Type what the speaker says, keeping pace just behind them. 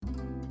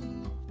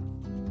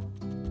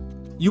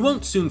You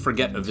won't soon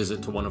forget a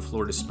visit to one of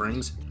Florida's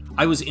springs.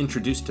 I was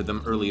introduced to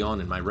them early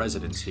on in my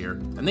residence here,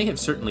 and they have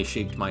certainly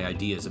shaped my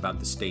ideas about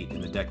the state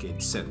in the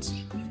decades since.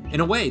 In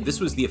a way, this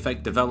was the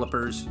effect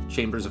developers,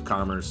 chambers of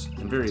commerce,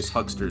 and various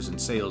hucksters and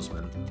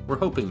salesmen were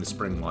hoping the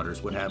spring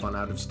waters would have on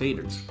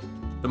out-of-staters.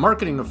 The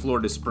marketing of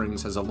Florida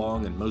springs has a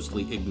long and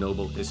mostly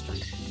ignoble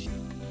history.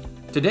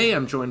 Today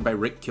I'm joined by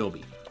Rick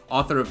Kilby,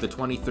 author of the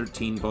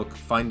 2013 book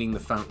Finding the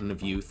Fountain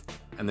of Youth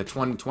and the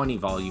 2020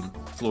 volume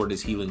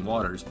Florida's Healing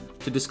Waters,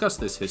 to discuss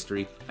this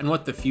history and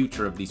what the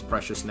future of these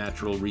precious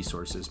natural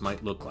resources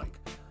might look like.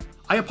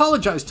 I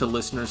apologize to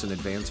listeners in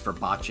advance for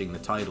botching the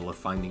title of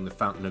Finding the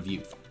Fountain of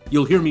Youth.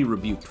 You'll hear me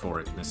rebuked for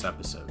it in this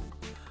episode.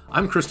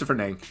 I'm Christopher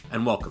Nank,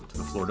 and welcome to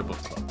the Florida Book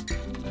Club.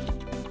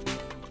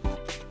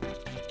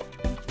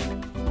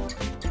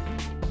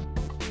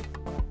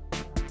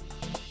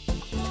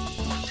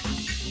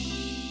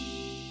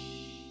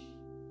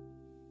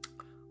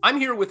 I'm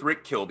here with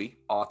Rick Kilby,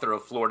 author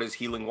of Florida's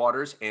Healing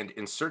Waters and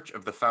In Search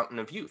of the Fountain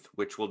of Youth,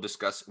 which we'll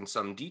discuss in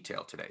some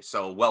detail today.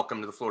 So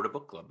welcome to the Florida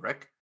Book Club,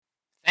 Rick.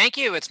 Thank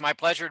you. It's my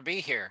pleasure to be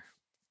here.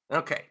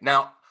 Okay,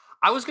 now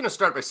I was going to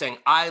start by saying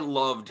I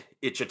loved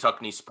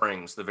Ichetucknee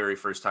Springs the very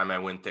first time I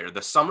went there.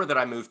 The summer that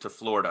I moved to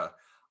Florida,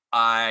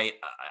 I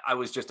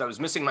was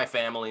missing my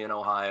family in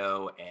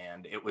Ohio,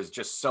 and it was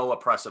just so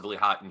oppressively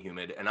hot and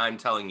humid. And I'm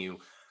telling you,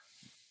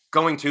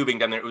 going tubing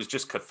down there, it was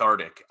just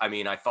cathartic. I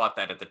mean, I thought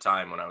that at the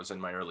time when I was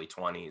in my early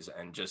 20s,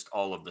 and just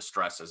all of the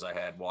stresses I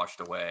had washed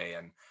away.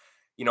 And,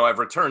 you know, I've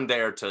returned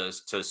there to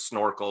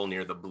snorkel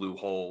near the Blue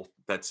Hole.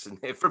 That's,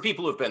 for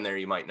people who've been there,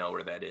 you might know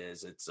where that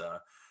is.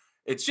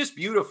 It's just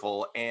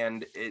beautiful.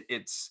 And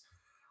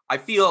I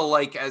feel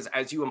like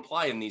as you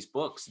imply in these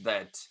books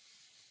that,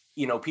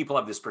 you know, people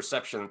have this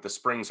perception that the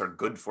springs are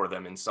good for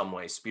them in some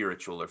way,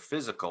 spiritual or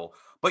physical.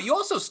 But you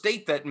also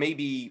state that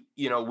maybe,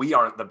 you know, we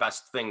aren't the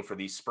best thing for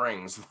these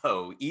springs,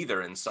 though,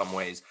 either in some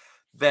ways.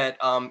 That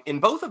in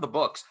both of the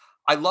books,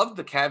 I love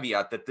the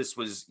caveat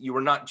that you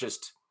were not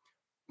just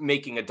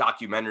making a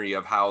documentary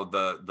of how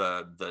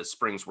the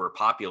springs were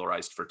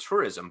popularized for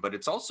tourism, but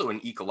it's also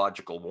an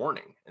ecological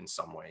warning in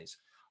some ways.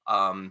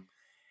 I'm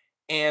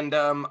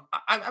kind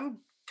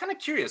of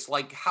curious,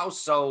 like how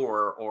so,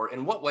 or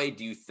in what way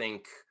do you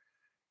think,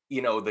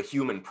 you know, the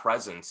human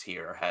presence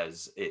here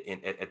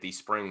at these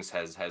springs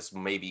has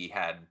maybe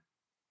had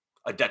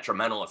a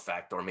detrimental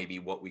effect, or maybe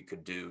what we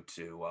could do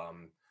to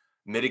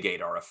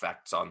mitigate our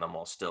effects on them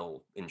while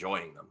still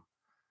enjoying them.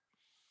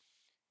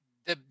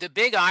 The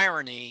big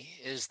irony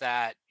is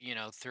that,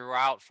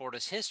 throughout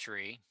Florida's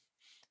history,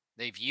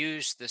 they've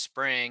used the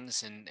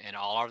springs and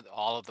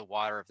all of the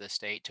water of the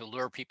state to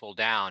lure people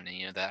down.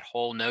 And that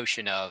whole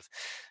notion of,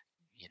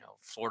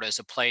 Florida is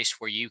a place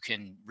where you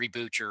can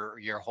reboot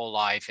your whole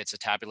life. It's a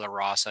tabula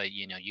rasa.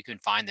 You can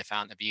find the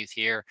fountain of youth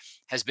here,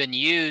 has been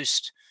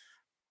used,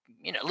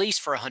 at least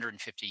for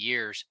 150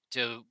 years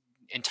to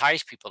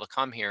entice people to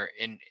come here.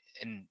 And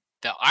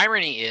the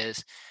irony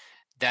is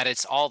that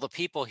it's all the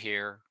people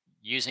here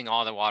using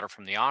all the water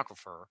from the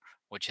aquifer,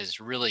 which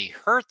has really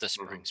hurt the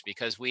Mhm. springs,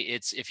 because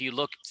if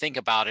you think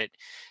about it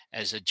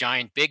as a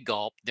giant big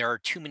gulp, there are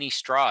too many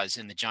straws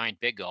in the giant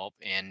big gulp,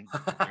 and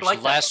I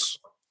like that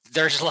metaphor.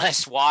 there's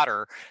less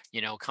water,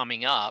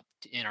 coming up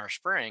in our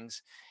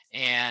springs.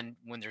 And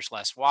when there's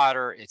less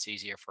water, it's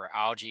easier for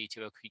algae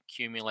to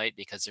accumulate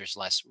because there's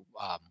less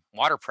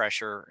water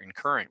pressure and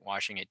current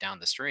washing it down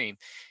the stream.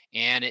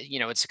 And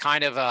it's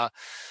kind of a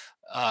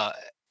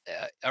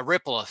a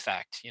ripple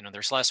effect.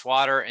 There's less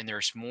water and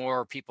there's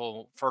more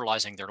people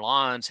fertilizing their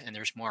lawns, and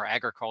there's more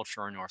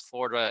agriculture in North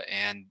Florida.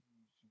 And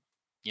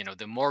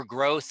the more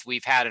growth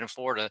we've had in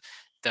Florida,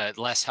 the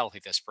less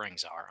healthy the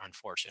springs are,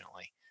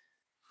 unfortunately.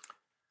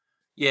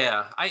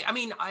 Yeah,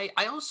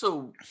 I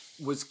also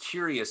was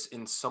curious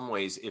in some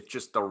ways if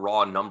just the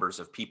raw numbers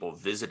of people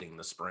visiting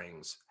the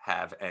springs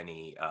have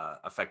any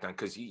effect on,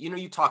 because you know,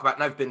 you talk about,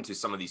 and I've been to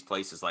some of these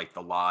places like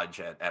the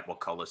lodge at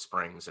Wakulla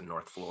Springs in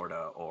North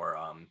Florida, or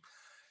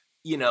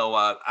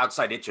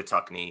outside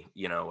Ichetucknee,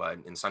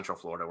 in Central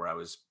Florida, where I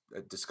was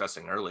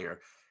discussing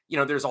earlier.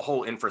 There's a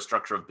whole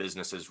infrastructure of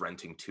businesses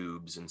renting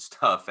tubes and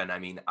stuff, and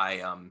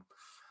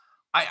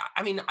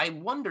I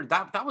wondered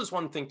that was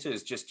one thing too,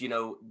 is just,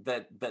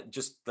 that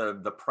just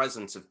the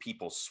presence of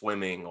people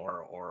swimming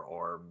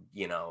or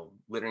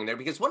littering there.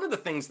 Because one of the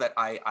things that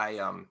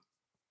I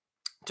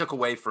took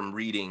away from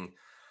reading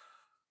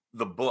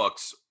the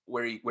books,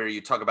 where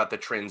you talk about the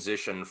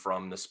transition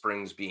from the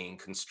springs being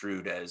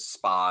construed as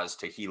spas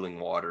to healing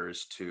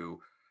waters to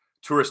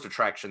tourist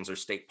attractions or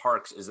state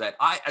parks, is that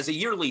I, as a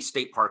yearly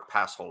state park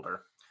pass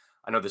holder,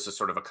 I know this is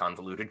sort of a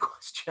convoluted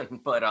question,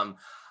 but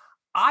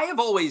I have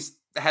always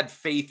had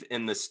faith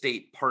in the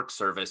state park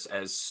service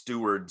as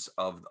stewards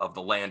of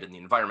the land and the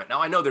environment.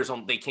 Now I know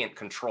they can't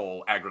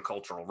control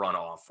agricultural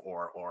runoff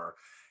or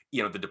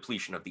the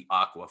depletion of the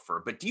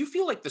aquifer, but do you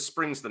feel like the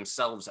springs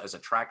themselves as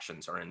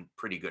attractions are in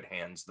pretty good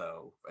hands,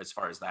 though, as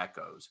far as that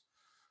goes?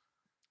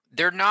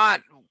 They're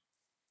not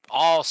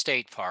all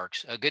state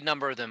parks. A good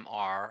number of them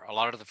are. A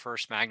lot of the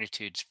first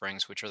magnitude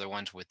springs, which are the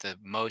ones with the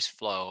most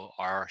flow,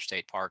 are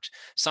state parks.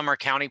 Some are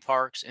county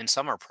parks, and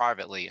some are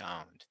privately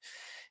owned.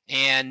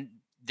 And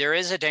there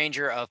is a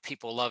danger of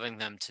people loving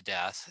them to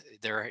death.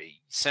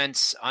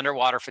 Since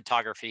underwater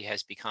photography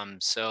has become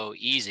so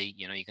easy,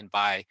 you can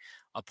buy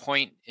a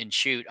point and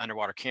shoot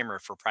underwater camera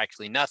for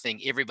practically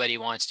nothing. Everybody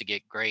wants to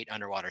get great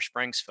underwater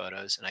springs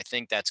photos, and I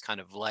think that's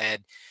kind of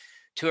led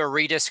to a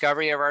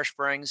rediscovery of our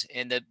springs.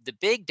 And the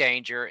big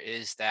danger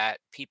is that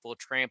people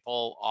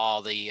trample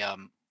all the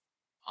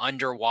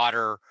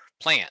underwater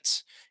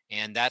plants,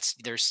 and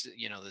there's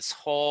this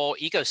whole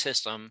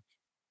ecosystem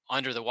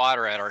under the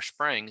water at our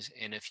springs,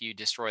 and if you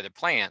destroy the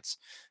plants,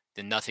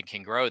 then nothing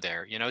can grow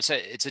there.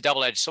 It's a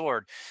double-edged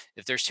sword.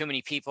 If there's too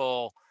many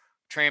people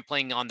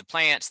trampling on the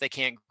plants, they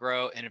can't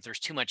grow, and if there's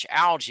too much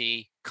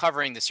algae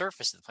covering the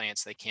surface of the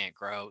plants, they can't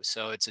grow.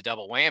 So it's a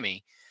double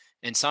whammy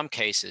in some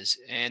cases,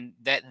 and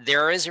that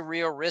there is a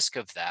real risk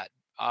of that.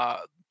 uh,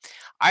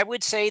 I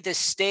would say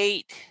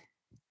the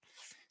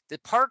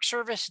Park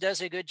Service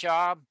does a good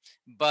job,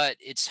 but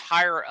it's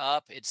higher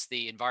up. It's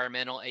the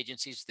environmental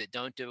agencies that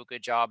don't do a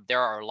good job. There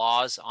are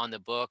laws on the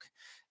book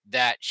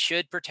that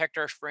should protect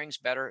our springs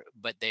better,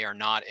 but they are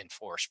not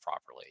enforced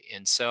properly.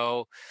 And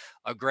so,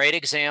 a great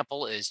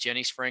example is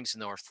Jenny Springs in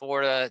North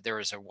Florida. There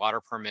is a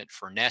water permit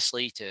for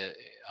Nestle to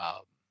uh,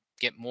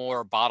 get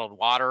more bottled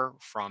water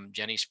from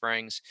Jenny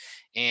Springs,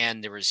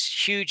 and there was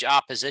huge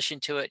opposition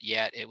to it.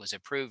 Yet it was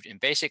approved, and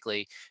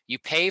basically you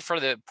pay for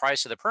the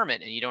price of the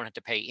permit and you don't have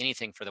to pay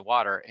anything for the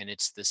water, and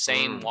it's the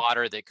same Mm.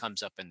 water that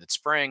comes up in the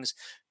springs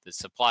that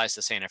supplies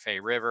the Santa Fe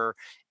River.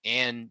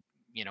 And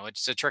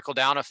it's a trickle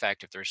down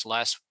effect. If there's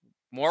less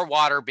more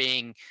water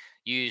being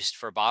used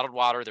for bottled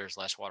water, there's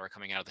less water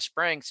coming out of the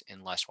springs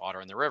and less water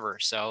in the river.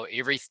 So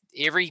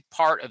every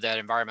part of that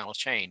environmental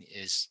chain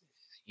is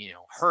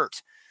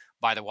hurt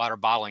by the water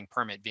bottling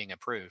permit being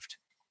approved.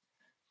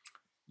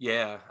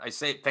 Yeah, I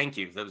say thank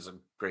you. That was a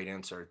great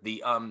answer.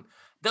 The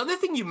other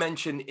thing you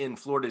mentioned in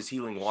Florida's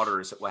healing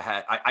waters,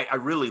 I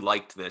really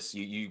liked this.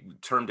 You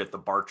termed it the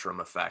Bartram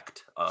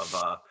effect of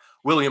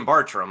William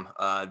Bartram,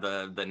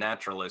 the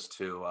naturalist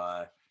who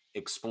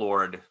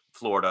explored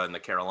Florida and the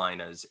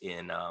Carolinas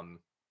in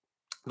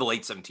the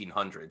late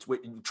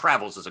 1700s.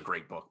 Travels is a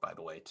great book, by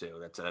the way,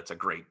 too. That's a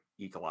great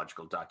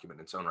ecological document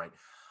in its own right.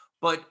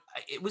 But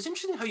it was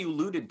interesting how you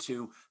alluded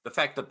to the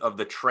fact that of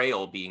the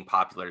trail being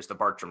popular as the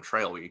Bartram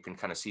Trail, where you can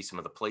kind of see some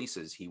of the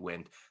places he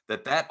went.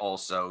 That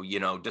also,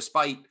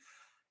 despite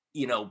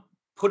you know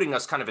putting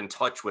us kind of in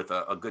touch with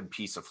a good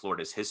piece of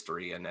Florida's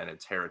history and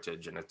its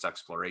heritage and its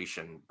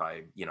exploration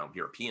by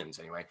Europeans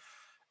anyway.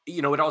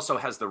 It also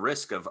has the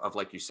risk of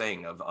like you're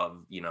saying of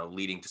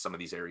leading to some of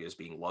these areas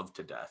being loved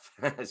to death,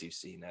 as you've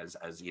seen as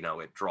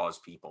it draws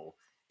people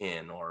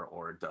in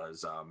or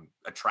does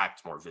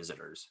attract more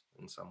visitors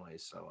in some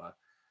ways. So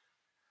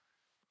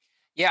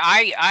Yeah,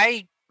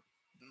 I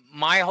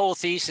my whole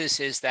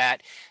thesis is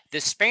that the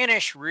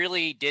Spanish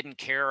really didn't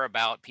care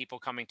about people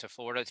coming to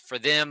Florida. For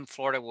them,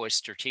 Florida was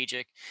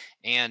strategic,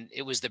 and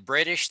it was the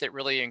British that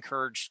really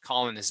encouraged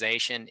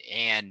colonization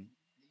and,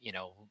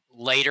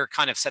 later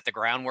kind of set the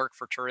groundwork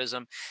for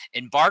tourism.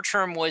 And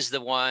Bartram was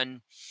the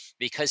one,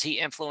 because he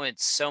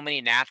influenced so many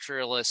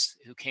naturalists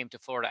who came to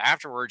Florida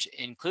afterwards,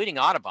 including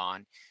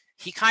Audubon.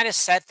 He kind of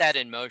set that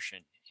in motion.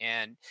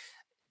 And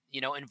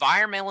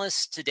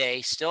environmentalists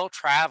today still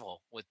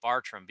travel with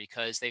Bartram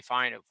because they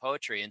find it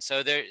poetry, and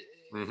so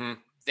mhm.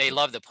 they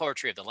love the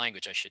poetry of the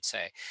language, I should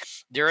say.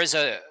 There is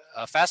a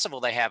festival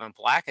they have in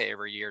Palaca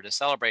every year to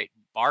celebrate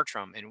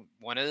Bartram, and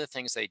one of the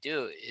things they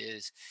do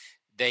is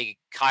they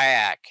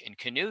kayak and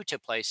canoe to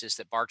places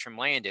that Bartram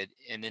landed,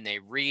 and then they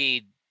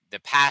read the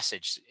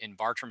passage in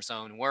Bartram's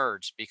own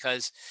words,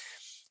 because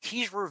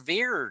he's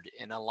revered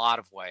in a lot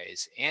of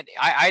ways. And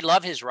I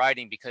love his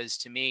writing because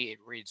to me it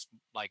reads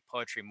like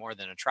poetry more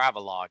than a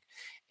travelogue.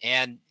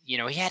 And he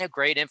had a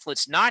great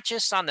influence not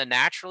just on the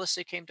naturalists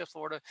that came to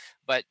Florida,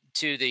 but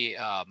to the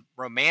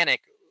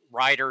romantic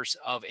writers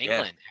of Yeah,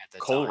 England at the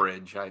time.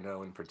 Coleridge, I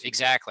know in particular.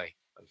 Exactly.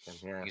 Like him,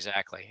 yeah.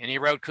 Exactly. And he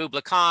wrote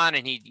Kubla Khan,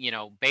 and he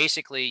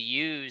basically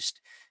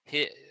used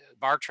his,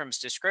 Bartram's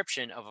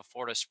description of a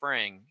Florida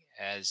spring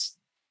as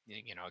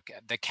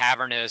the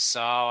cavernous.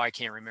 Oh, I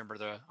can't remember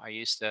I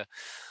used to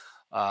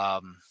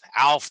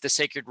Alf the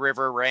Sacred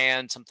River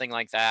ran, something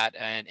like that,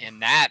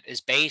 and that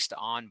is based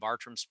on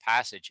Bartram's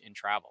passage in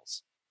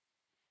Travels.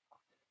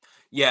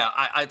 Yeah,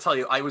 I tell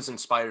you, I was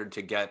inspired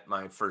to get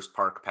my first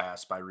park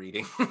pass by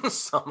reading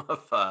some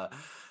of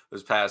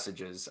those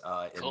passages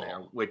in there,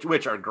 Cool.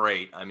 which are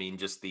great. I mean,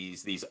 just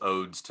these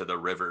odes to the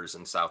rivers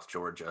in South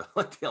Georgia,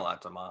 like the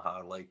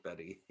Altamaha Lake that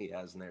he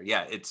has in there.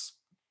 Yeah, it's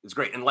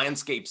great, and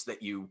landscapes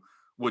that you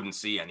wouldn't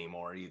see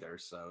anymore either.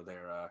 So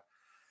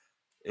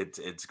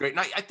it's great. And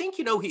I think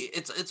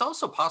it's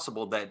also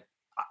possible that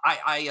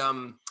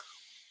I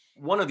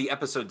one of the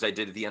episodes I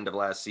did at the end of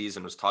last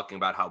season was talking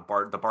about how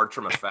the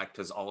Bartram effect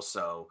has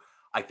also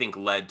I think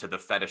led to the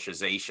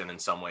fetishization in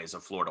some ways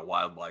of Florida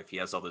wildlife. He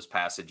has all those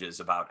passages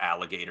about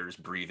alligators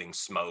breathing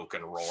smoke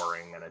and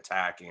roaring and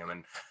attacking him.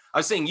 And I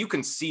was saying you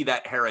can see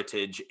that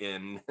heritage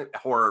in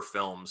horror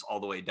films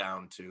all the way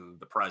down to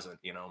the present,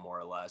 more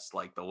or less,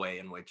 like the way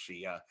in which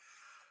he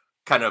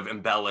kind of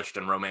embellished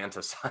and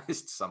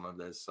romanticized some of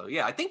this. So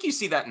yeah, I think you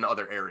see that in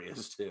other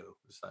areas too,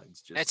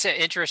 besides just. That's an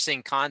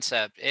interesting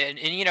concept, and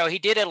he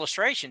did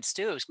illustrations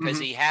too, because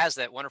Mhm. he has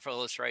that wonderful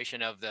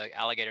illustration of the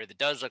alligator that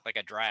does look like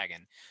a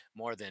dragon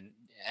more than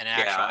an Yeah,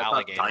 actual I thought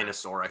alligator.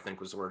 dinosaur, I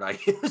think was the word I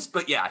used,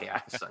 but yeah,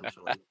 yeah,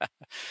 essentially.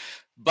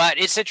 But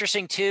it's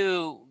interesting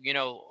too,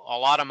 a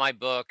lot of my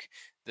book,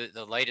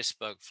 the latest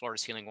book,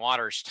 Florida's Healing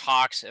Waters,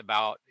 talks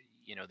about,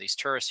 these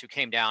tourists who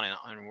came down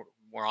and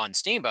were on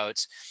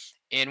steamboats.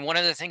 And one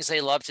of the things they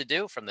loved to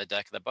do from the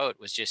deck of the boat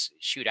was just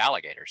shoot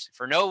alligators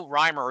for no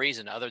rhyme or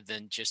reason other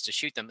than just to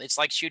shoot them. It's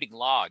like shooting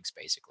logs,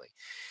 basically.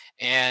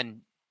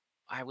 And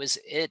I was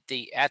at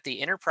the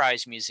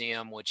Enterprise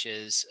Museum, which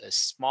is a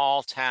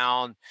small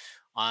town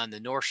on the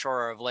north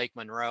shore of Lake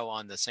Monroe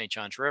on the St.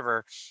 Johns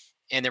River,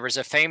 and there was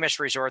a famous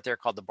resort there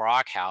called the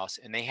Brock House,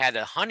 and they had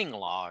a hunting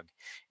log.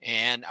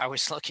 And I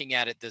was looking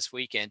at it this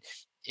weekend,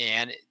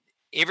 and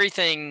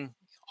everything,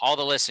 all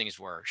the listings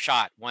were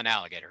shot one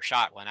alligator,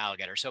 shot one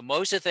alligator. So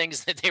most of the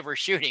things that they were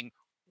shooting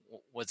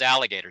was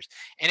alligators.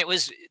 And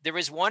there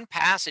was one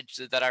passage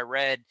that I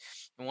read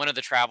in one of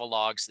the travel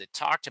logs that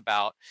talked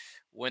about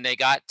when they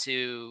got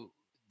to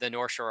the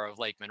north shore of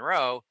Lake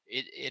Monroe,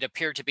 it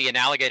appeared to be an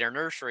alligator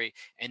nursery,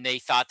 and they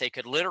thought they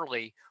could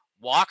literally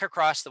walk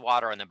across the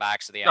water on the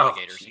backs of the Oh,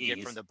 alligators and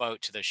get from jeez. the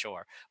boat to the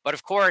shore. But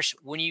of course,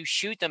 when you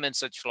shoot them in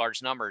such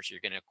large numbers, you're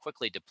going to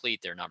quickly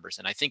deplete their numbers.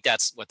 And I think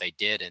that's what they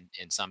did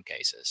in some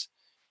cases.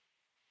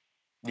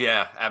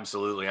 Yeah,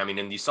 absolutely. I mean,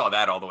 and you saw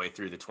that all the way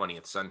through the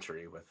 20th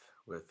century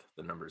with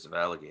the numbers of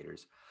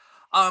alligators.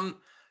 Um,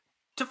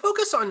 to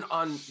focus on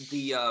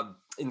the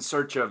In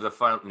Search of the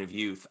Fountain of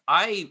Youth,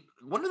 I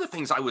one of the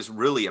things I was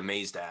really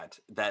amazed at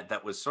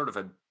that was sort of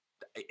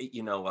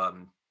you know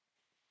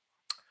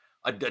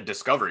a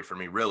discovery for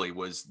me really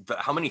was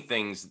how many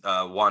things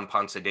Juan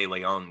Ponce de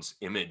Leon's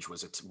image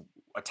was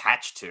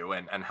attached to,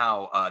 and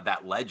how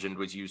that legend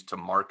was used to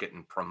market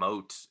and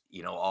promote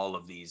all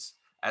of these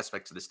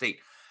aspects of the state.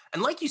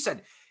 And like you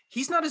said,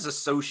 he's not as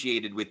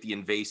associated with the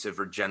invasive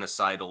or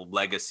genocidal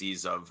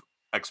legacies of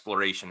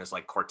exploration as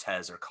like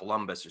Cortez or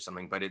Columbus or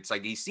something, but it's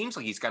like he seems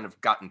like he's kind of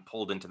gotten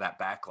pulled into that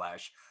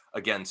backlash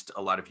against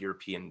a lot of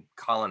European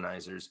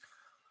colonizers.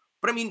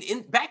 But I mean,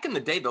 in back in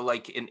the day, though,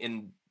 like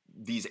in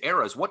these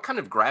eras, what kind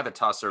of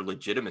gravitas or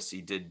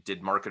legitimacy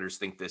did marketers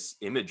think this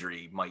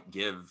imagery might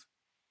give,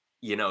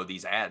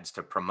 these ads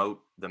to promote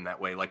them that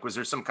way? Like, was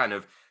there some kind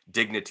of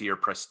dignity or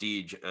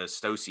prestige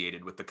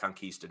associated with the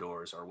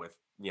conquistadors or with,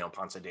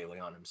 Ponce de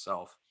Leon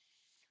himself?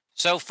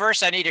 So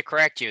first, I need to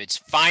correct you. It's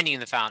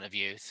Finding the Fountain of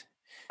Youth.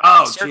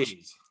 And Oh, search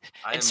geez.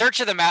 I in am. Search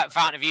of the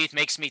Fountain of Youth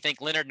makes me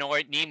think Leonard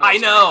Nimoy I is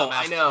going to come know.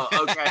 I out. know.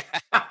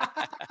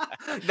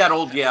 Okay. That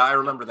old. Yeah, I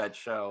remember that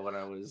show when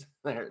I was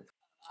there.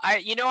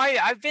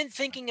 I've been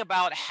thinking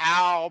about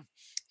how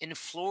in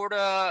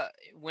Florida,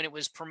 when it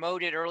was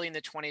promoted early in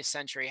the 20th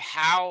century,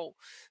 how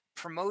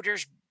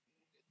promoters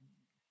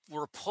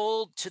were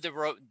pulled to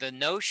the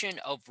notion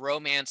of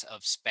romance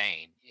of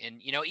Spain.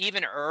 And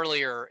even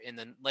earlier in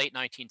the late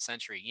 19th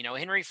century,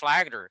 Henry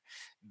Flagler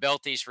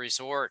built these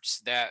resorts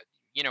that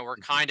were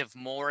Mhm. kind of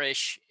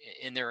Moorish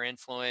in their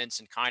influence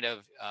and kind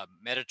of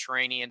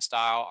Mediterranean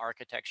style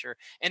architecture.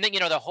 And then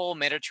the whole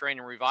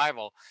Mediterranean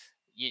revival,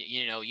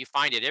 you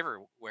find it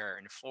everywhere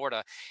in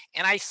Florida.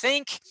 And I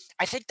think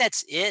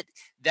that's it.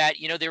 That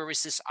there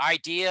was this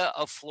idea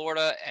of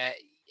Florida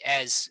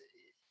as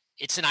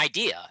it's an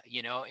idea,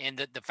 and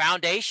the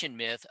foundation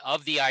myth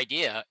of the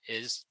idea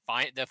is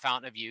find the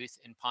Fountain of Youth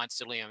and Ponce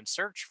de Leon's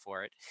search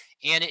for it,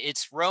 and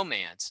it's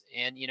romance,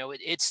 and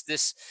it's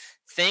this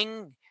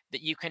thing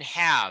that you can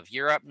have.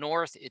 You're up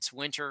north, it's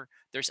winter.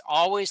 There's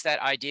always that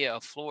idea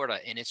of Florida,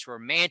 and it's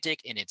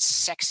romantic and it's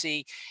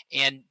sexy,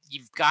 and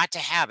you've got to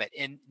have it.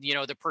 And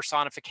the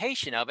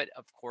personification of it,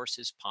 of course,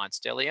 is Ponce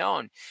de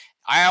Leon.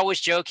 I always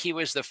joke he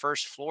was the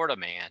first Florida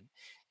man,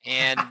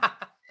 and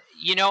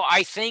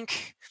I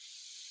think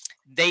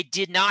they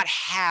did not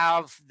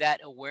have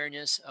that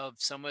awareness of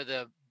some of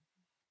the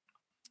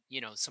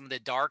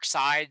dark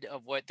side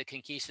of what the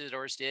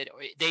conquistadors did.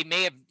 They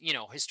may have,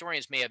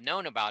 historians may have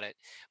known about it,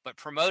 but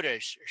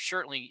promoters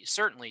certainly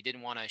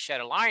didn't want to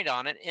shed a light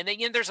on it. And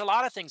then, there's a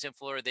lot of things in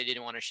Florida they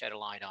didn't want to shed a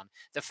light on.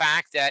 The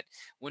fact that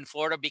when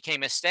Florida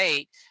became a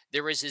state,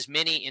 there was as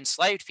many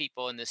enslaved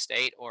people in the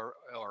state, or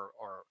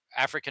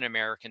African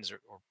Americans, or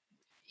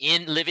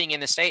in living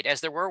in the state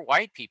as there were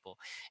white people.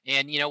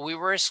 And we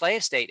were a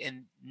slave state,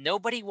 and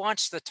nobody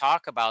wants to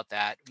talk about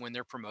that when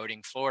they're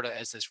promoting Florida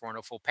as this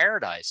wonderful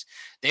paradise.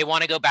 They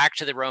want to go back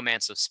to the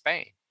romance of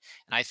Spain,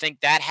 and I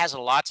think that has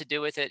a lot to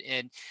do with it.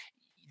 And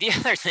the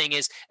other thing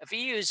is, if you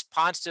use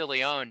Ponce de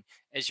Leon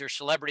as your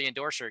celebrity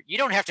endorser, you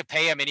don't have to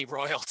pay him any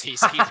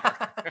royalties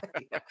either,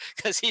 Yeah,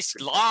 because he's for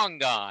sure. long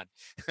gone.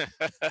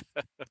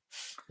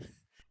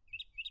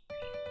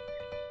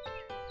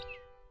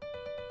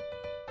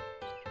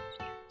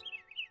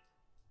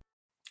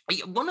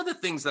 One of the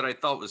things that I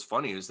thought was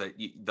funny is that,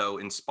 though,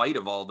 in spite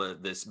of all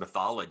this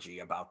mythology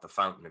about the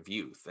Fountain of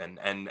Youth, and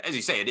as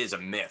you say, it is a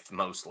myth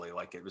mostly.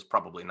 Like it was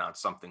probably not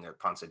something that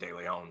Ponce de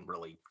Leon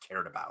really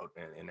cared about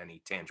in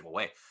any tangible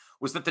way.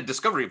 Was that the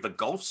discovery of the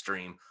Gulf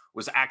Stream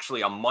was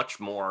actually a much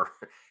more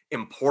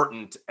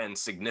important and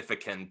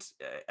significant,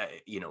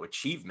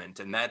 achievement,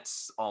 and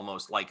that's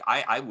almost like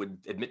I would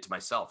admit to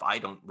myself I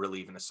don't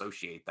really even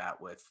associate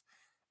that with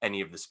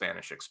any of the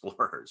Spanish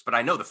explorers, but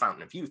I know the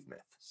Fountain of Youth myth,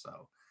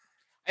 so.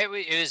 It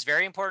was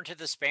very important to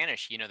the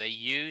Spanish. You know, they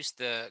used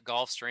the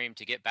Gulf Stream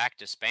to get back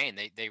to Spain.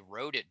 They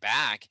rode it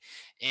back,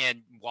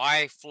 and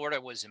why Florida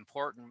was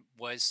important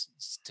was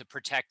to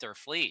protect their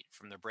fleet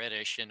from the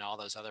British and all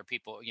those other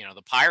people. You know,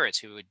 the pirates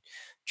who would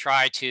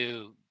try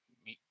to,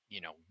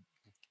 you know,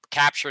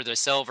 capture the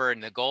silver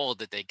and the gold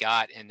that they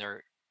got in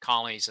their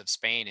colonies of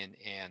Spain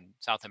and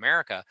South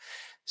America.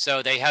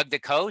 So they hugged the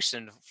coast,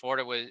 and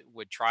Florida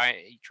would try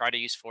to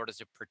use Florida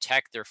to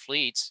protect their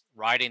fleets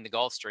riding the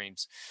Gulf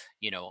Streams,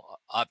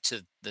 up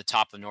to the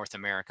top of North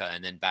America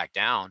and then back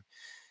down.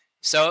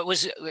 So it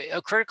was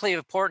critically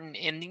important.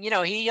 And,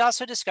 he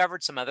also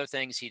discovered some other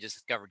things. He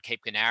discovered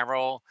Cape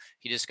Canaveral.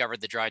 He discovered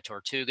the dry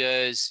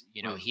Tortugas.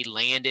 Hmm. He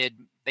landed,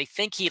 they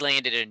think he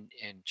landed in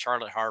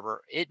Charlotte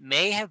Harbor. It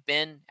may have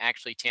been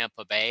actually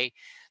Tampa Bay.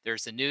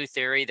 There's a new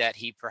theory that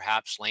he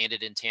perhaps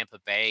landed in Tampa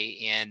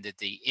Bay and that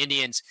the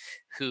Indians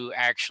who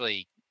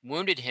actually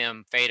wounded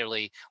him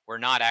fatally were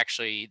not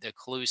actually the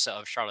Calusa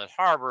of Charlotte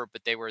Harbor,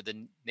 but they were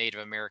the Native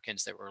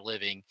Americans that were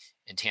living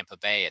in Tampa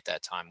Bay at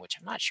that time, which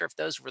I'm not sure if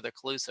those were the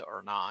Calusa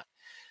or not.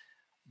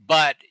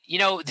 But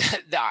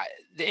the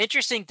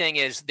interesting thing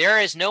is there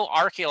is no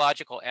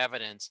archaeological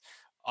evidence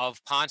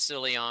of Ponce de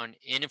Leon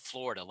in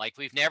Florida. Like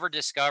we've never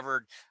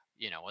discovered,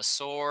 a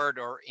sword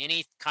or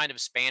any kind of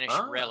Spanish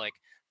Ah. relic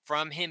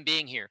from him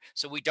being here.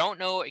 So we don't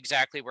know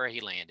exactly where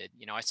he landed.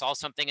 I saw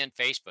something on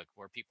Facebook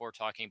where people were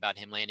talking about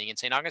him landing in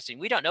St. Augustine.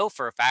 We don't know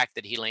for a fact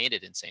that he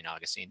landed in St.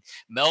 Augustine.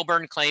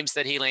 Melbourne claims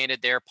that he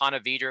landed there.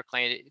 Ponte Vedra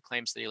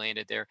claims that he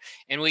landed there.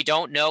 And we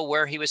don't know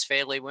where he was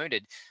fatally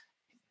wounded.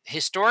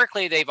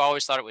 Historically, they've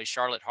always thought it was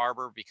Charlotte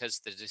Harbor because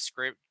the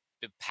descriptive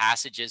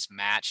passages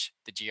match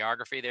the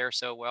geography there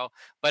so well,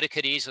 but it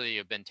could easily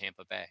have been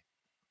Tampa Bay.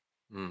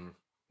 Mm,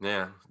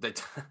 yeah,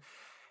 that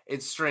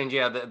it's strange.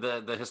 Yeah,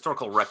 the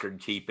historical record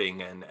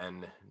keeping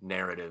and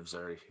narratives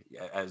are,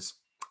 yeah, as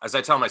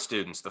I tell my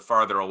students, the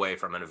farther away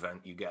from an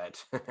event you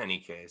get. In any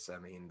case, I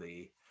mean,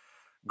 the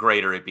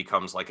greater it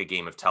becomes like a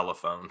game of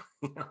telephone,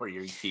 where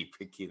you keep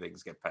key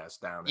things get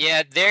passed down. And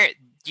Yeah, there.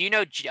 Do you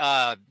know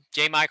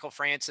J. Michael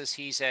Francis?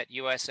 He's at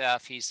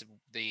USF. He's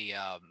the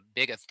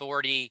big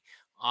authority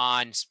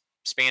on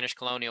Spanish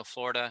colonial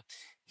Florida.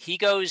 He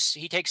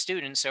takes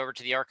students over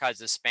to the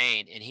archives of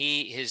Spain, and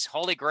his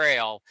holy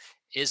grail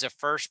is a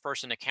first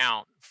person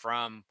account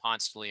from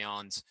Ponce de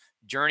Leon's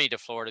journey to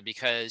Florida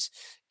because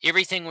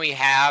everything we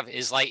have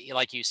is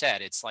like you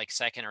said, it's like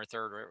second or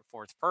third or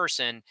fourth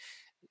person.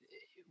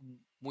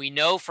 We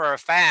know for a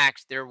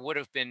fact there would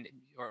have been,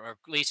 or at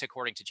least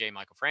according to J.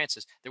 Michael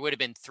Francis, there would have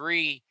been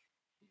three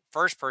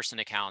first person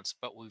accounts,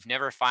 but we've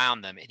never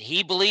found them. And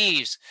he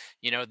believes,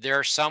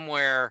 they're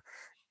somewhere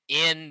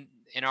in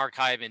an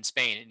archive in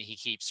Spain, and he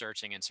keeps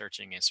searching and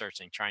searching and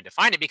searching, trying to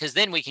find it because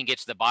then we can get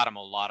to the bottom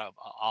of a lot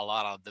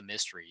of the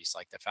mysteries,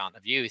 like the Fountain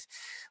of Youth,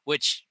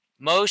 which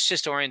most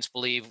historians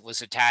believe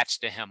was attached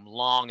to him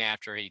long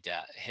after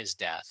his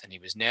death, and he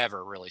was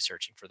never really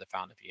searching for the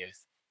Fountain of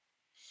Youth.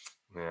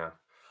 yeah,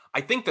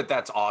 I think that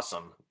that's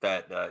awesome.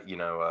 That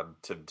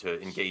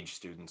to engage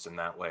students in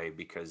that way,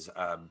 because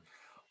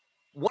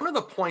one of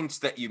the points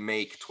that you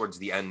make towards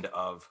the end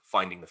of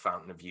Finding the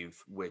Fountain of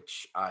Youth,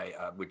 which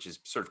is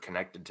sort of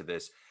connected to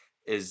this,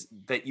 is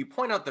that you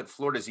point out that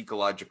Florida's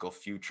ecological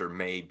future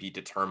may be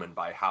determined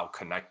by how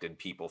connected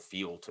people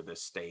feel to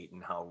this state,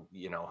 and how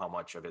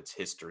much of its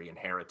history and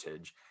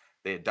heritage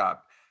they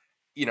adopt.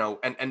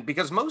 And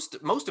because most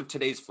of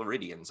today's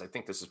Floridians, I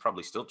think this is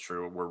probably still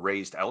true, were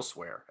raised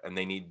elsewhere, and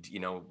they need,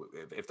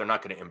 if they're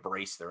not going to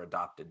embrace their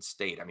adopted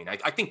state. I mean,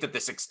 I think that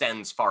this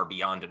extends far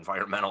beyond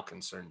environmental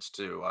concerns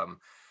too.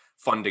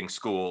 Funding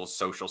schools,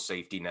 social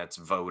safety nets,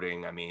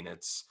 voting. I mean,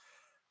 it's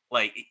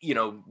like,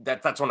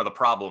 that's one of the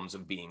problems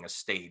of being a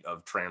state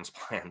of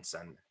transplants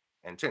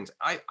and trans.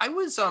 I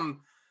was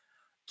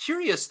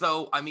curious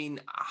though. I mean,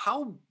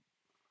 how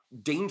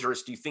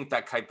dangerous do you think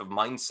that type of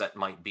mindset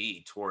might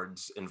be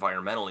towards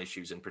environmental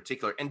issues in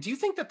particular? And do you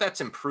think that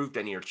that's improved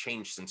any or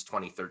changed since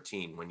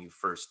 2013 when you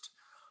first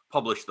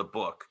published the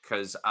book?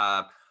 Because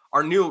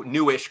our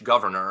newish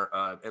governor,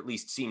 at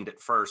least seemed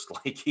at first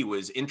like he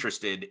was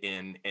interested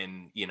in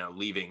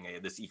leaving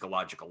this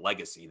ecological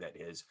legacy that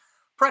his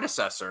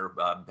predecessor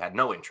had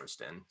no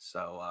interest in.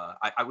 So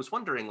I was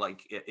wondering,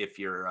 like, if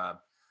your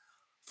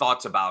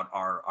thoughts about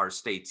our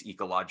state's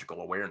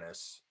ecological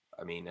awareness.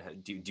 I mean,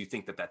 do you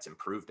think that that's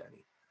improved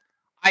any?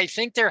 I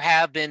think they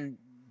have been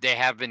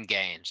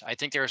gains. I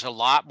think there's a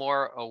lot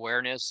more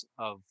awareness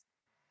of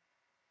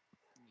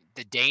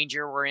the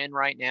danger we're in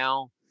right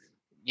now.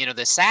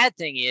 The sad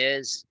thing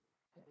is,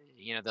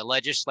 the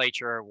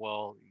legislature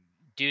will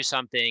do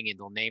something and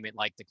they'll name it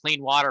like the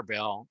clean water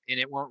bill, and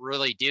it won't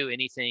really do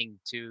anything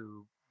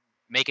to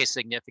make a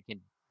significant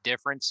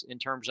difference in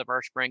terms of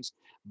our springs.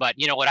 But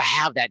you know what? I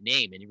have that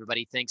name, and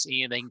everybody thinks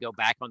they can go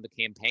back on the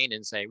campaign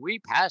and say we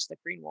passed the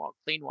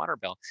clean water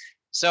bill.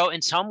 So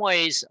in some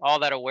ways, all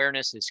that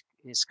awareness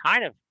is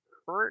kind of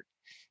hurt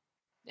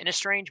in a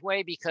strange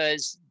way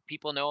because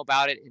people know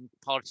about it and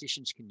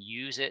politicians can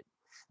use it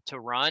to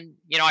run.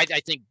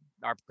 I think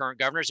our current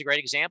governor is a great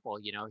example.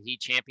 He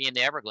championed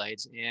the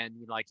Everglades and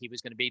like he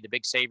was going to be the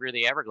big savior of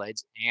the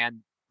Everglades and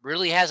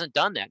really hasn't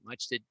done that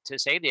much to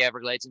save the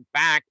Everglades. In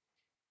fact,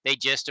 they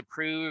just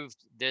approved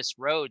this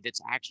road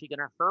that's actually going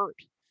to hurt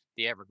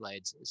the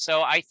Everglades.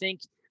 So I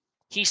think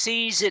he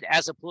sees it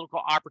as a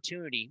political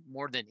opportunity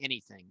more than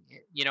anything.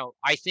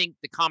 I think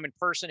the common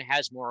person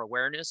has more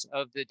awareness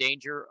of the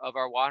danger of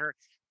our water,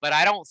 but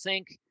I don't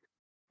think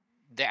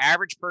the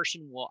average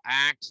person will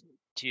act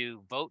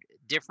to vote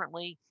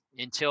differently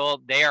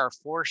until they are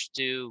forced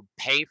to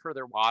pay for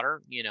their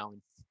water.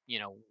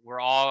 We're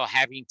all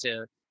having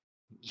to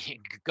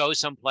go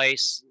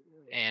someplace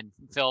and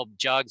fill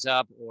jugs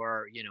up,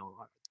 or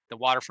the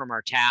water from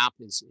our tap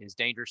is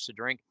dangerous to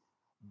drink.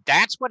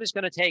 That's what it's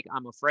going to take,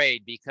 I'm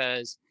afraid,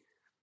 because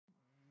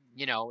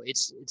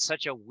it's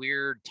such a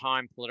weird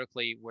time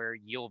politically where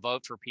you'll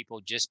vote for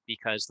people just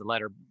because the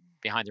letter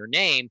behind their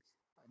name,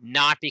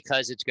 not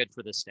because it's good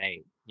for the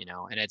state.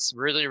 And it's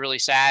really, really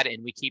sad.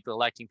 And we keep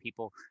electing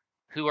people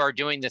who are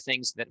doing the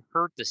things that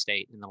hurt the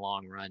state in the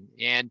long run.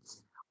 And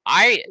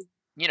I,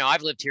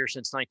 I've lived here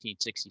since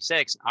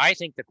 1966. I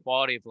think the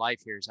quality of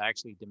life here is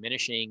actually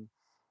diminishing.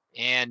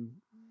 And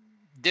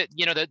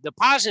the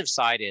positive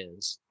side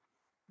is,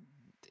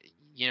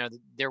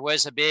 there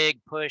was a big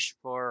push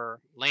for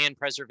land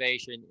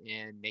preservation,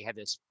 and they had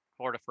this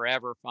Florida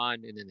Forever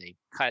Fund, and then they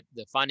cut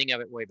the funding of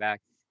it way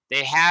back.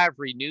 They have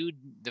renewed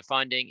the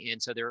funding,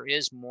 and so there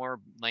is more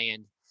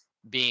land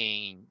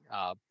being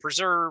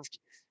preserved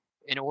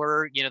in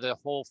order, the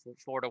whole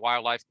Florida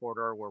Wildlife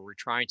Corridor, where we're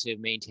trying to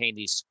maintain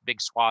these big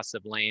swaths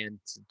of land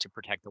to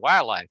protect the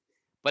wildlife.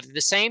 But at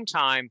the same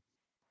time,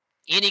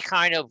 any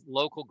kind of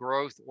local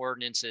growth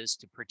ordinances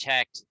to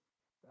protect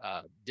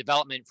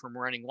development from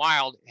running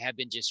wild have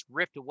been just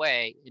ripped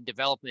away, and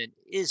development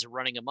is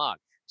running amok.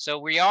 So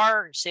we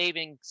are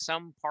saving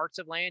some parts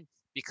of land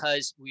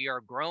because we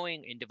are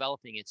growing and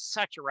developing at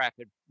such a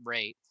rapid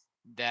rate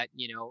that,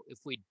 if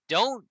we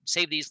don't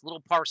save these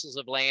little parcels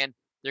of land,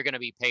 they're going to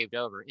be paved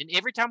over. And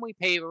every time we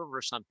pave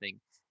over something,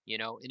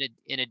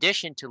 in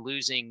addition to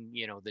losing,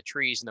 the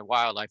trees and the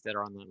wildlife that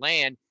are on the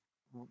land,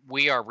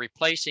 we are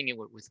replacing it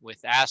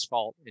with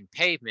asphalt and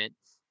pavement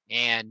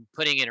and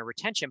putting in a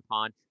retention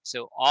pond.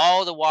 So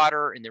all the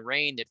water and the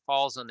rain that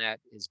falls on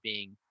that is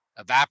being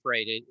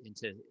evaporated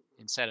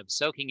instead of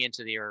soaking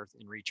into the earth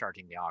and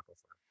recharging the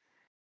aquifer.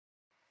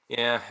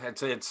 Yeah,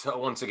 it's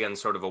once again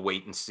sort of a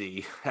wait and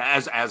see,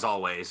 as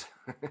always.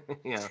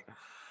 Yeah.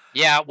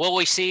 Yeah, will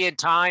we see in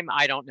time?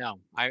 I don't know.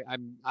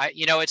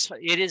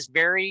 It is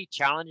very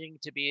challenging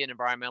to be an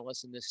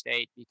environmentalist in this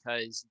state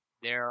because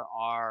there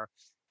are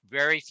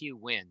very few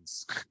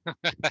wins.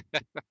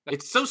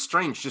 It's so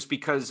strange just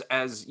because,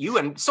 as you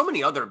and so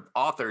many other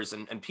authors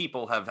and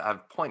people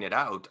have pointed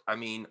out, I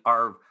mean,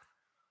 our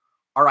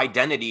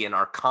identity and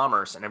our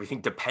commerce and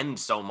everything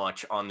depends so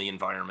much on the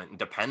environment and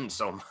depends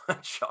so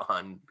much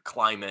on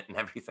climate and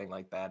everything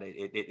like that.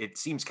 It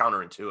seems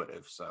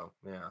counterintuitive. So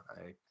yeah,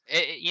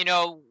 You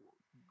know,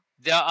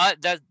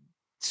 the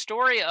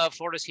story of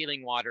Florida's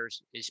healing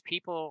waters is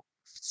people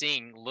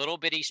seeing little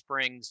bitty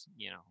springs,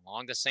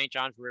 along the St.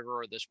 Johns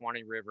River or the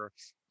Swanee River,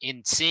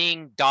 and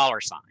seeing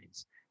dollar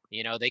signs.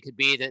 They could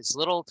be this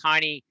little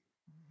tiny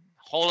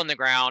hole in the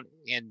ground,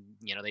 and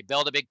they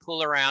build a big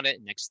pool around it.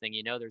 And next thing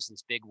you know, there's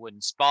this big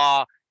wooden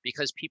spa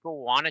because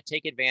people want to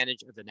take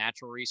advantage of the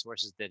natural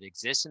resources that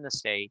exist in the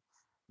state.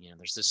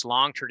 There's this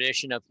long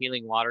tradition of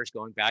healing waters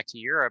going back to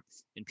Europe,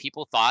 and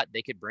people thought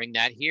they could bring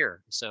that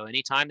here. So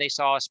anytime they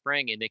saw a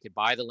spring and they could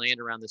buy the land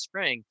around the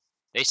spring,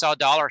 they saw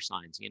dollar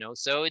signs.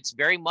 So it's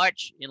very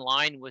much in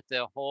line with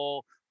the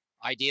whole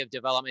idea of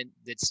development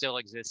that still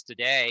exists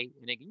today.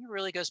 And it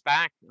really goes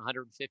back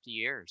 150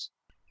 years.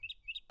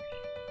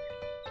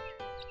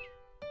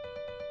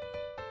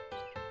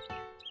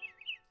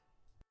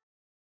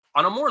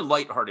 on a more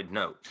lighthearted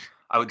note,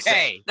 I would say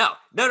Hey,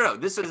 no.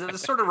 This is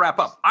this sort of wrap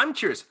up. I'm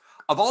curious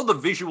of all the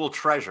visual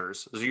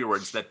treasures, those are your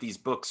words, that these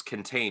books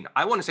contain.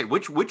 I want to say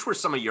which were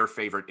some of your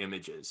favorite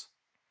images.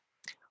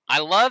 I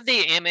love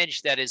the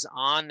image that is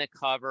on the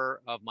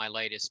cover of my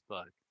latest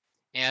book.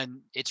 And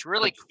it's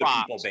really The people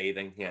cropped,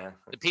 bathing, yeah.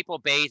 the people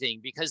bathing,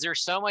 because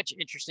there's so much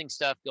interesting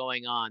stuff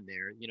going on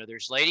there.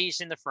 There's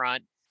ladies in the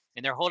front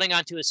and they're holding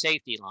onto a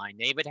safety line.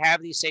 They would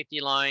have these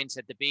safety lines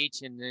at the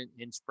beach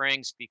in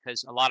Springs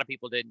because a lot of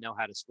people didn't know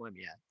how to swim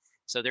yet.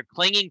 So they're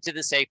clinging to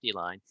the safety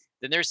line.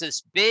 Then there's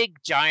this big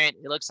giant,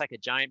 it looks like a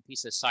giant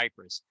piece of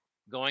cypress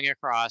going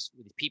across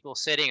with people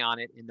sitting on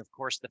it. And of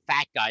course, the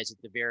fat guys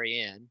at the very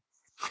end.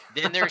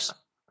 Then there's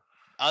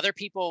other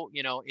people,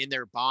 in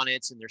their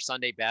bonnets and their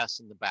Sunday bests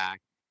in the back.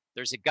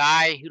 There's a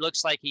guy who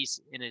looks like he's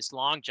in his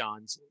long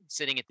johns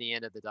sitting at the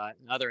end of the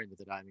other end of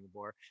the diving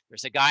board.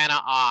 There's a guy on an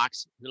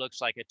ox who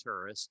looks like a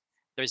tourist.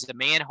 There's a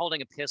man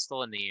holding a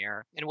pistol in the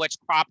air, and what's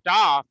cropped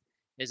off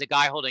is a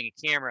guy holding a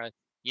camera,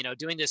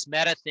 doing this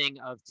meta thing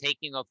of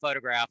taking a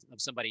photograph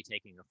of somebody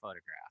taking a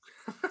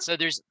photograph. So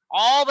there's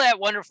all that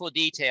wonderful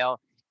detail.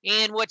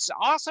 And what's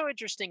also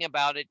interesting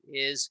about it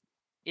is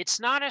it's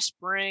not a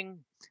spring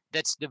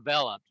that's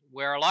developed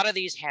where a lot of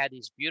these had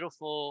these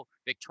beautiful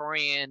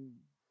Victorian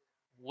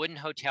wooden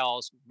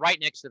hotels right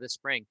next to the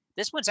spring.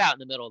 This one's out in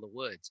the middle of the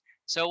woods.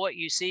 So what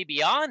you see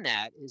beyond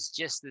that is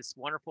just this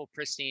wonderful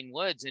pristine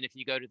woods. And if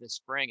you go to the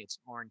spring, it's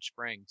Orange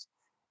Springs.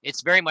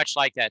 It's very much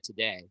like that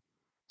today.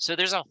 So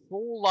there's a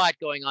whole lot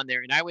going on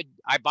there. And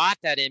I bought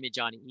that image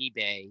on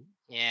eBay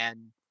and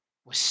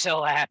was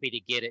so happy to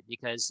get it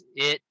because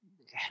it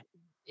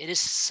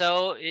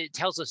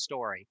tells a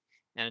story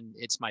and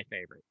it's my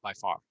favorite by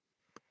far.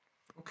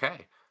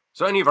 Okay.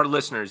 So, any of our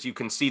listeners, you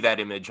can see that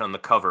image on the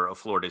cover of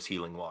Florida's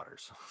Healing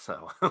Waters.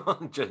 So,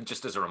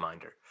 just as a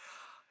reminder.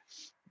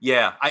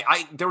 Yeah,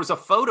 there was a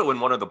photo in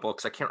one of the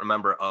books, I can't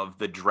remember, of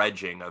the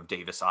dredging of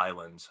Davis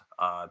Island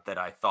that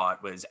I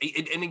thought was,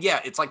 and yeah,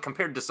 it's like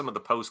compared to some of the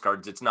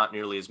postcards, it's not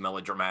nearly as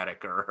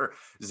melodramatic or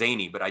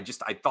zany, but I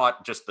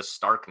thought just the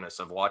starkness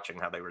of watching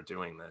how they were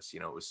doing this,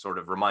 it was sort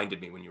of reminded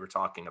me when you were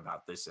talking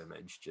about this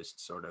image,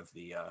 just sort of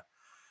the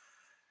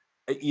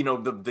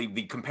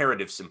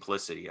comparative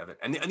simplicity of it.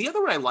 And the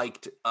other one I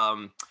liked,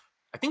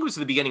 I think it was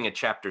the beginning of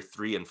chapter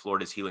 3 in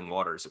Florida's Healing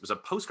Waters. It was a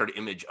postcard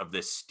image of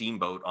this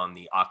steamboat on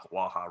the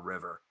Ocklawaha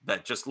River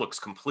that just looks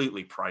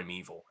completely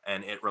primeval.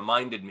 And it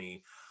reminded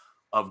me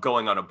of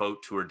going on a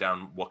boat tour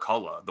down the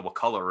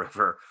Wakulla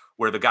River,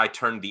 where the guy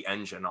turned the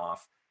engine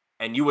off.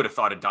 And you would have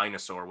thought a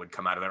dinosaur would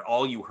come out of there.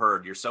 All you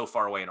heard, you're so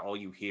far away, and all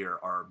you hear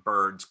are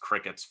birds,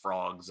 crickets,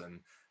 frogs,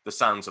 and the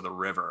sounds of the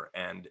river.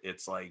 And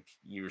it's like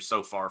you're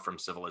so far from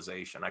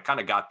civilization. I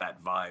kind of got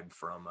that vibe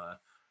from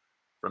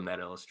that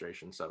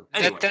illustration. So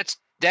anyway.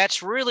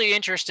 That's really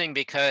interesting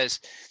because,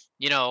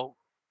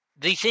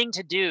 the thing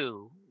to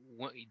do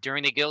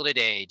during the Gilded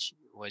Age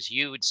was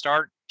you would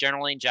start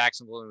generally in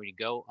Jacksonville and you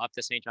go up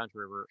the St. Johns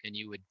River and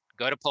you would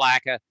go to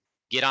Palatka,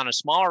 get on a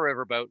smaller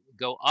riverboat,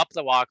 go up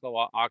the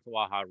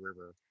Ocklawaha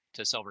River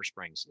to Silver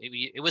Springs.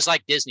 It was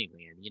like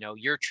Disneyland.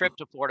 Your trip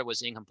to Florida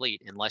was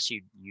incomplete unless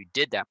you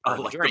did that part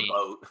of the journey.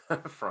 The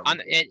boat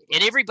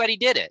and everybody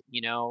did it.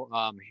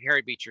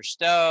 Harry Beecher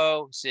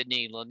Stowe,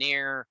 Sidney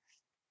Lanier,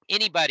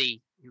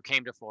 anybody who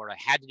came to Florida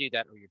had to do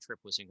that or your trip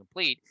was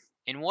incomplete.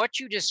 And what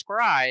you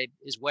describe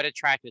is what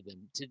attracted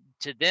them.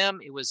 To them,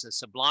 it was a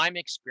sublime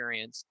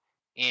experience.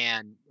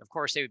 And of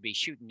course, they would be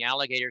shooting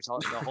alligators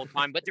the whole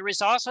time. But there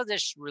was also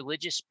this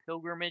religious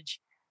pilgrimage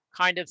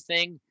kind of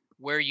thing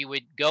where you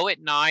would go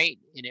at night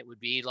and it would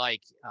be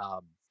like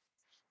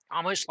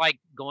almost like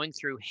going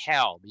through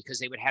hell because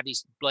they would have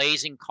these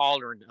blazing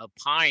cauldron of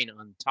pine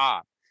on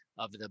top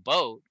of the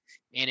boat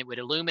and it would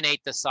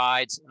illuminate the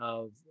sides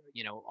of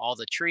all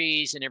the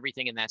trees and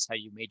everything, and that's how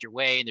you made your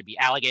way, and there'd be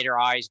alligator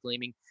eyes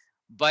gleaming.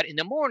 But in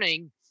the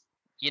morning,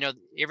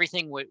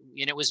 everything would,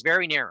 and it was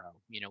very narrow,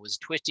 it was a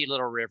twisty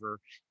little river,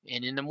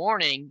 and in the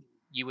morning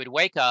you would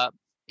wake up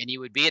and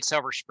you would be at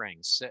Silver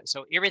Springs.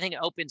 So everything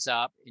opens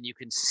up and you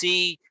can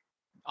see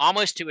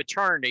almost to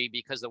eternity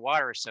because the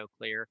water is so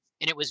clear,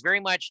 and it was very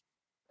much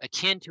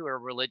akin to a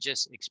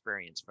religious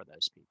experience for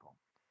those people.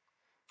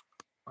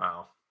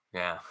 Wow.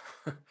 Yeah.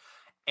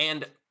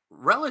 And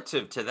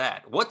relative to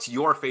that, what's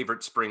your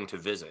favorite spring to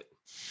visit?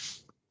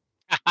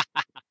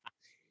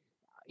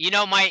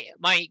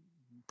 My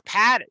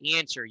pat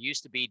answer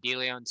used to be De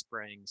Leon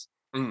Springs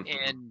Mhm.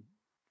 in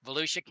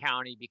Volusia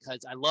County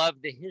because I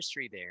love the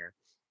history there.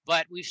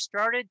 But we've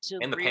started to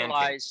And the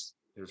realize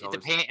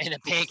pancakes. and the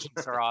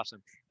pancakes are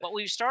awesome. But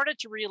we've started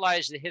to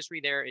realize the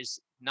history there is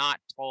not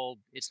told.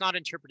 It's not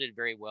interpreted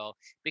very well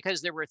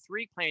because there were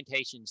 3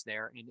 plantations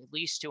there and at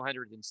least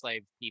 200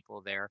 enslaved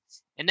people there.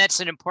 And that's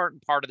an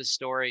important part of the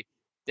story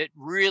that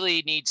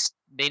really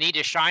they need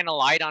to shine a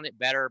light on it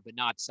better, but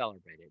not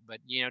celebrate it.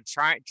 But,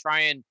 try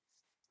and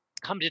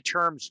come to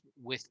terms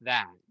with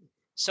that.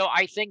 So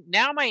I think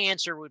now my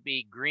answer would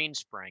be Green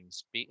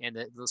Springs in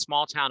the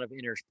small town of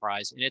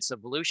Enterprise. And it's a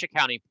Volusia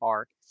County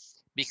park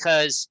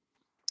because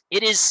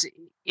it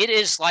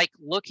is like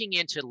looking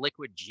into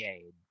liquid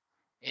jade.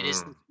 It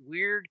is this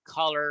weird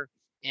color,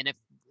 and if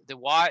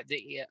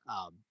the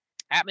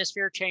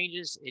atmosphere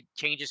changes, it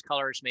changes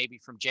colors maybe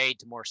from jade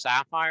to more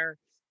sapphire.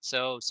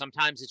 So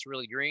sometimes it's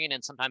really green,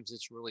 and sometimes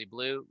it's really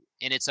blue,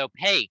 and it's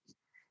opaque.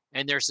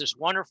 And there's this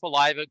wonderful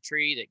live oak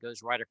tree that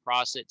goes right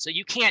across it, so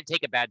you can't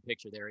take a bad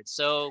picture there. It's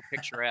so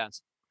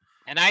picturesque,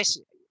 and I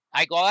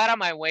go out of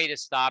my way to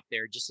stop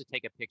there just to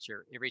take a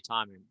picture every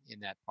time in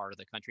that part of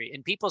the country.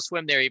 And people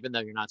swim there even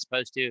though you're not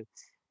supposed to.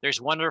 There's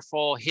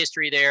wonderful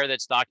history there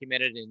that's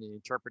documented in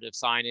interpretive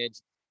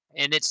signage.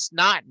 And it's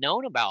not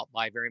known about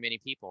by very many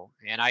people.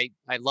 And I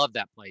love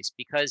that place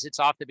because it's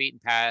off the beaten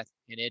path.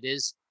 And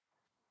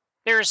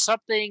there's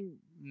something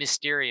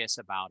mysterious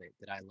about it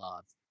that I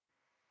love.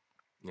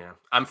 Yeah,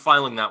 I'm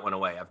filing that one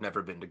away. I've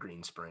never been to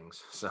Green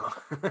Springs, so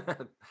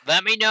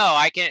Let me know.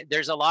 I can.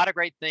 There's a lot of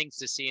great things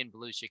to see in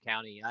Volusia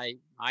County. I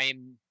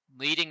am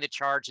leading the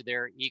charge of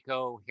their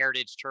eco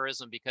heritage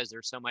tourism because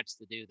there's so much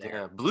to do there,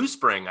 yeah. Blue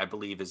Spring, I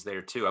believe, is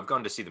there too. I've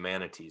gone to see the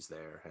manatees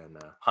there, and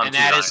and Hunting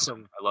that is Island.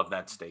 some I love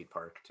that state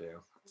park too.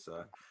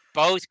 So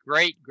both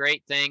great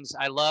things.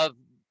 I love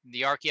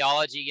the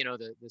archaeology.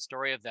 The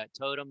story of that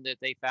totem that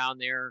they found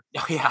there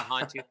oh on yeah,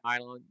 Hantu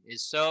Island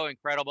is so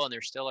incredible, and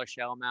there's still a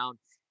shell mound.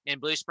 And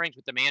Blue Springs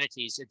with the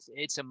manatees,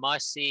 it's a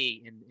must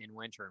see in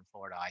winter in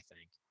Florida, I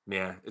think.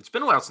 yeah. It's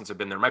been a while since I've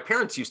been there. My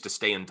parents used to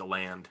stay in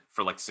DeLand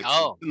for like 6 weeks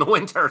Oh, in the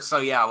winter, so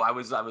yeah, I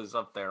was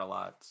up there a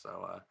lot.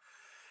 So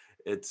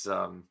it's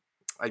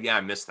yeah, I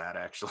miss that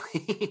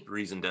actually.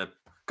 Reason to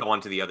go on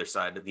to the other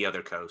side, the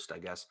other coast, I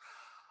guess.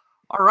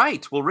 All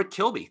right. Well, Rick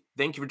Kilby,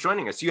 thank you for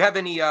joining us. You have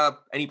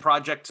any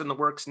projects in the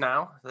works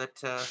now that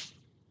you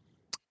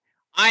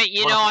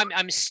want to plug?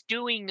 I'm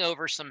stewing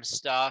over some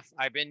stuff.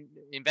 I've been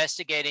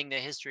investigating the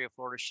history of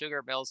Florida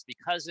sugar mills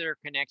because of their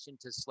connection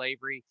to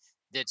slavery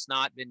that's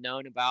not been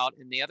known about.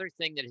 And the other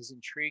thing that has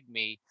intrigued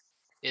me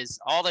is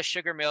all the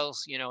sugar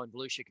mills, in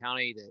Volusia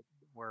County that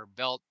were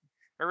built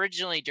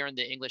originally during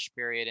the English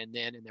period and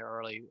then in the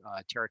early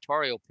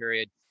territorial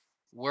period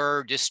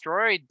were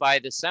destroyed by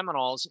the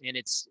Seminoles, and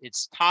it's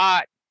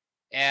taught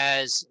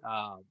as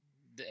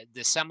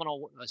the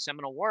Seminole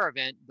War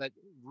event, but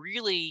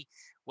really,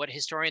 what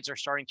historians are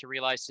starting to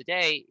realize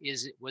today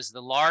is it was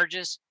the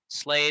largest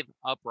slave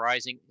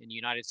uprising in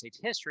United States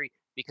history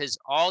because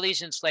all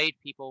these enslaved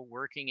people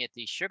working at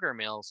these sugar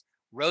mills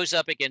rose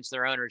up against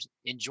their owners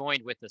and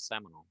joined with the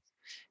Seminoles.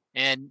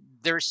 And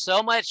there's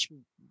so much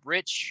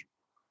rich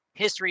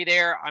history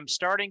there. I'm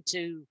starting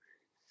to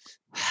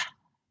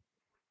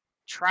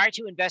try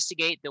to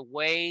investigate the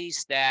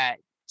ways that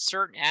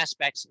certain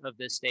aspects of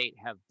the state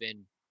have been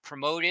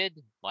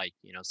promoted, like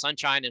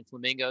sunshine and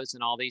flamingos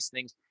and all these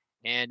things,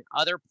 and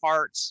other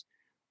parts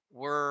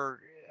were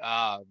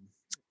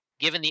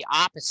given the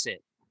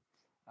opposite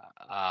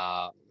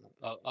uh,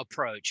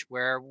 approach,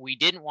 where we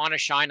didn't want to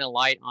shine a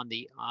light on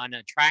the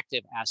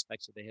unattractive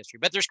aspects of the history.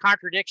 But there's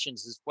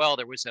contradictions as well.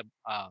 There was an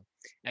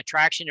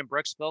attraction in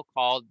Brooksville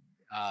called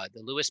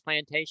the Lewis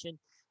Plantation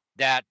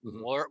that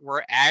Mhm.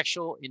 were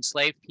actual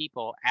enslaved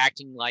people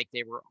acting like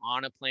they were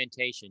on a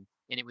plantation,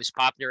 and it was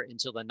popular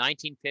until the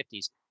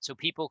 1950s, so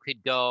people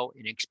could go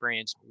and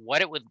experience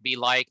what it would be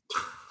like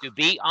to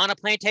be on a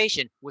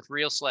plantation with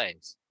real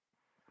slaves,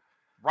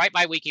 right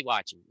by Weeki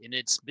Wachee. And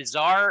it's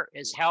bizarre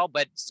as hell,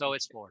 but so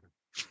it's Florida.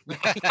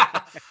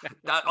 Yeah.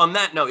 On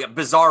that note, yeah,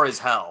 bizarre as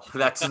hell.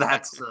 That's a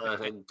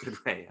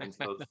good way. I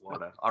suppose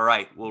Florida. All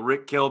right. Well,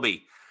 Rick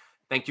Kilby,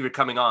 thank you for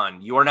coming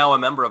on. You are now a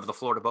member of the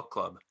Florida Book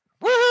Club.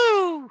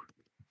 Woo!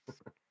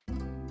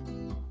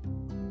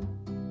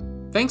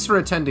 Thanks for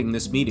attending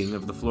this meeting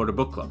of the Florida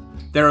Book Club.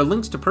 There are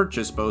links to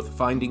purchase both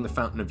Finding the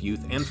Fountain of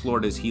Youth and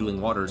Florida's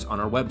Healing Waters on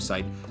our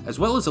website, as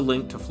well as a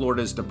link to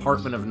Florida's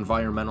Department of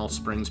Environmental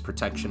Springs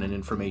Protection and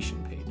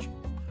Information page.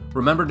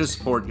 Remember to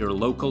support your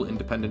local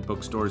independent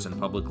bookstores and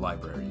public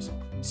libraries.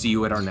 See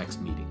you at our next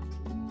meeting.